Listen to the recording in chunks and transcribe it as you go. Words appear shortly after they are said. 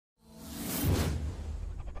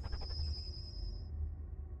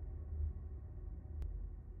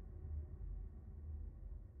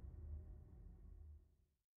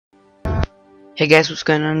Hey guys, what's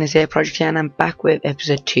going on? It's here Project here, and I'm back with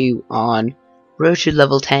episode 2 on Road to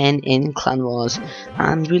level 10 in Clan Wars.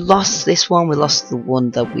 And we lost this one, we lost the one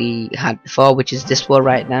that we had before, which is this one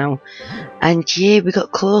right now. And yeah, we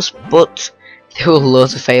got close, but there were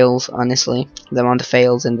loads of fails, honestly. The amount of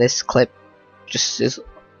fails in this clip just is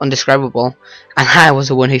undescribable. And I was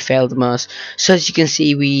the one who failed the most. So as you can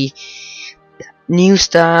see, new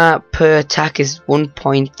star per attack is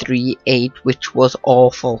 1.38, which was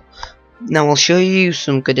awful. Now I'll show you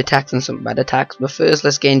some good attacks and some bad attacks, but first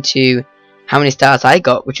let's get into how many stars I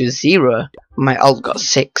got, which was 0. My alt got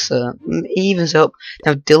 6, so it evens up.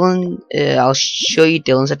 Now Dylan, I'll show you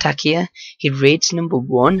Dylan's attack here. He rates number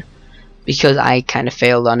 1 because I kind of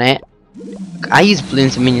failed on it. I use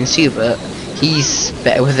balloons and minions too, but he's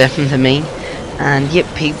better with them than me. And yep,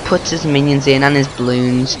 he puts his minions in and his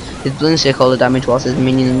balloons. His balloons take all the damage whilst his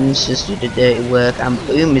minions just do the dirty work, and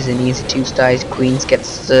boom, is an easy 2-star. His queens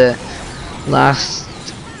gets the last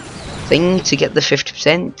thing to get the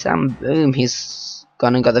 50%, and boom, he's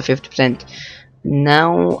gone and got the 50%.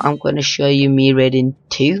 Now I'm going to show you me rating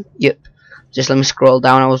 2. Yep, just let me scroll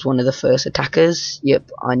down. I was one of the first attackers. Yep,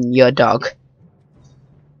 on your dog.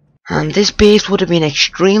 And this base would have been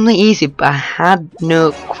extremely easy, but I had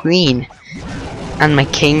no queen, and my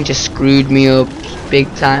king just screwed me up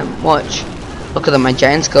big time. Watch, look at that, my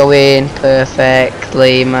giants go in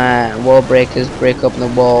perfectly, my wall breakers break up the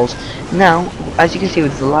walls. Now, as you can see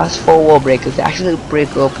with the last 4 wall breakers, they actually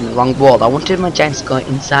break open the wrong wall. I wanted my giants to go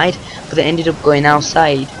inside, but they ended up going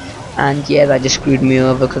outside. And yeah, that just screwed me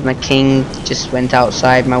over because my king just went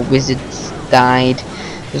outside, my wizards died.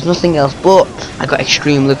 There's nothing else, but I got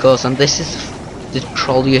extremely close, and this is the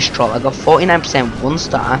trolliest troll. I got 49%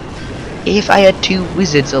 1-star. If I had 2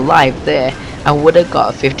 wizards alive there, I would have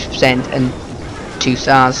got 50% and 2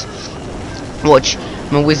 stars. Watch,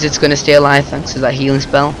 my wizard's gonna stay alive thanks to that healing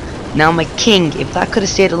spell. Now my king, if that could have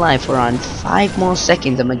stayed alive for around 5 more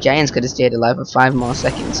seconds, and my giants could have stayed alive for 5 more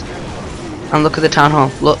seconds. And look at the town hall,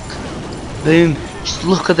 look, boom, just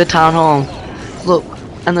look at the town hall, look,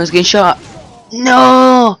 and I was getting shot.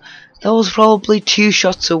 No, that was probably 2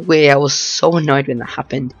 shots away. I was so annoyed when that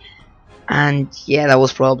happened. And yeah, that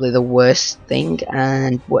was probably the worst thing.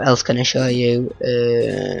 And what else can I show you?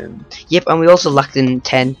 Yep, and we also lacked in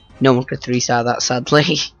 10. No one could 3-star that,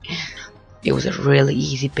 sadly. It was a really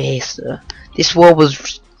easy base though. This war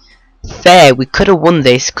was fair. We could have won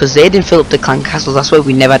this because they didn't fill up the clan castles. That's why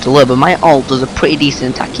we never had to learn. But my alt does a pretty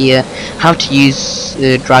decent attack here. How to use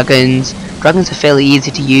dragons. Dragons are fairly easy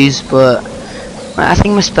to use, but I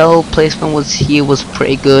think my spell placement was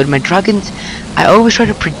pretty good. My dragons, I always try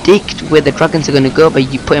to predict where the dragons are going to go by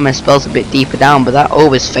you putting my spells a bit deeper down, but that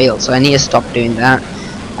always fails, so I need to stop doing that.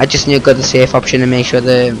 I just need to go to the safe option and make sure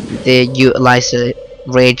they utilize the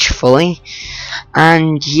rage fully.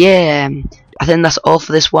 And yeah, I think that's all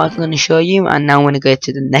for this one I'm going to show you, and now I'm going to go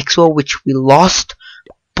to the next one, which we lost,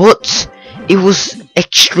 but it was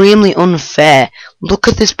extremely unfair. Look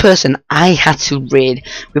at this person I had to raid.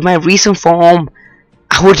 With my recent form,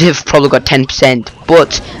 I would have probably got 10%,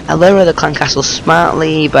 but I lowered the clan castle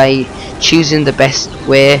smartly by choosing the best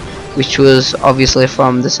way, which was obviously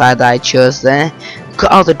from the side that I chose there.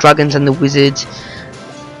 Got all the dragons and the wizards,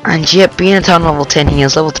 and yet being a town level 10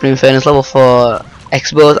 heals, level 3 infernos, level 4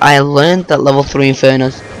 expos, I learned that level 3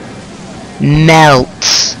 infernos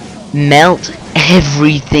melt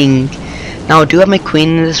everything. Now I do have my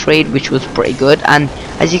queen in this raid, which was pretty good, and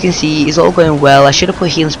as you can see, it's all going well. I should have put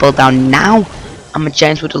healing spell down now, and my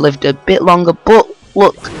giants would have lived a bit longer, but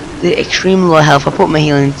look, the extreme low health. I put my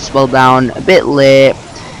healing spell down a bit late.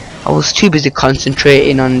 I was too busy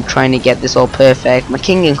concentrating on trying to get this all perfect. My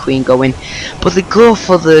king and queen going, but they go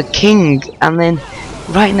for the king, and then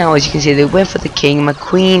right now, as you can see, they went for the king. My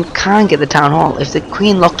queen can't get the town hall. If the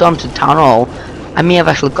queen locked on to the town hall, I may have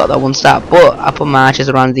actually got that 1-star, but I put my archers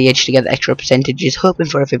around the edge to get the extra percentages, hoping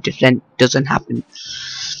for a 50%. Doesn't happen.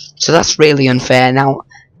 So that's really unfair. Now,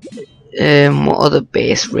 what other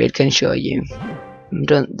base raid can I show you?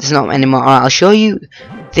 There's not anymore. Alright, I'll show you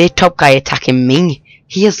the top guy attacking me.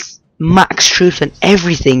 He has max troops and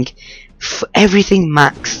everything. Everything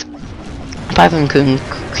maxed. Apart from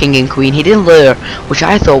king and queen, he didn't lure, which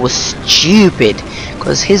I thought was stupid,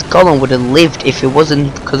 because his golem would have lived if it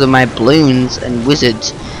wasn't because of my balloons and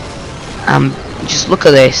wizards. Just look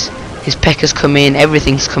at this. His P.E.K.K.A.'s come in,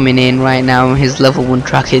 everything's coming in right now. His level 1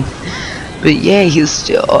 tracking. But yeah,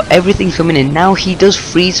 everything's coming in. Now he does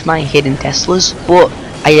freeze my hidden Teslas, but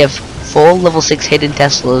I have 4 level 6 hidden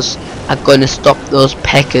Teslas are going to stop those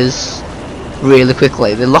P.E.K.K.A.'s really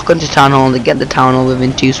quickly. They lock onto town hall, they get the town hall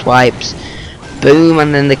within 2 swipes. Boom,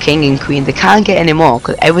 and then the king and queen, they can't get any more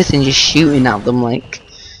because everything's just shooting at them like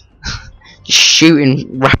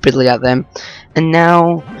shooting rapidly at them. And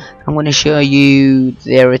now I'm going to show you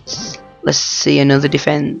there. It's, let's see, another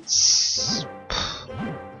defense.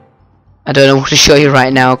 I don't know what to show you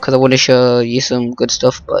right now because I want to show you some good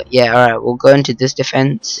stuff, but yeah, alright, we'll go into this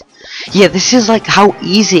defense. Yeah, this is like how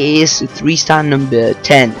easy it is to 3-star number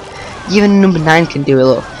 10. Even number 9 can do it.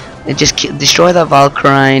 Look, and just destroy that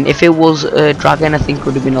Valkyrie. If it was a dragon, I think it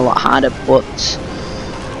would have been a lot harder, but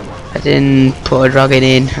I didn't put a dragon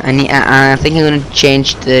in. I think I'm going to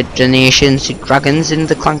change the donations to dragons in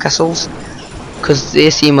the clan castles because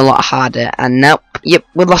they seem a lot harder. And now, yep,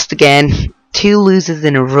 we lost again. 2 losers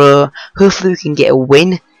in a row. Hopefully we can get a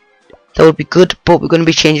win. That would be good, but we're going to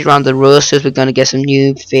be changing around the rosters. We're going to get some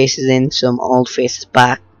new faces in, some old faces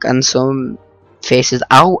back, and some faces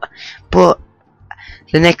out. But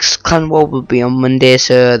the next clan war will be on Monday,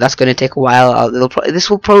 so that's going to take a while. This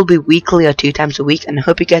will probably be weekly or 2 times a week, and I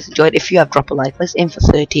hope you guys enjoyed. If you have, drop a like. Let's aim for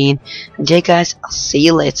 13. And yeah, guys, I'll see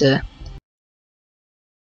you later.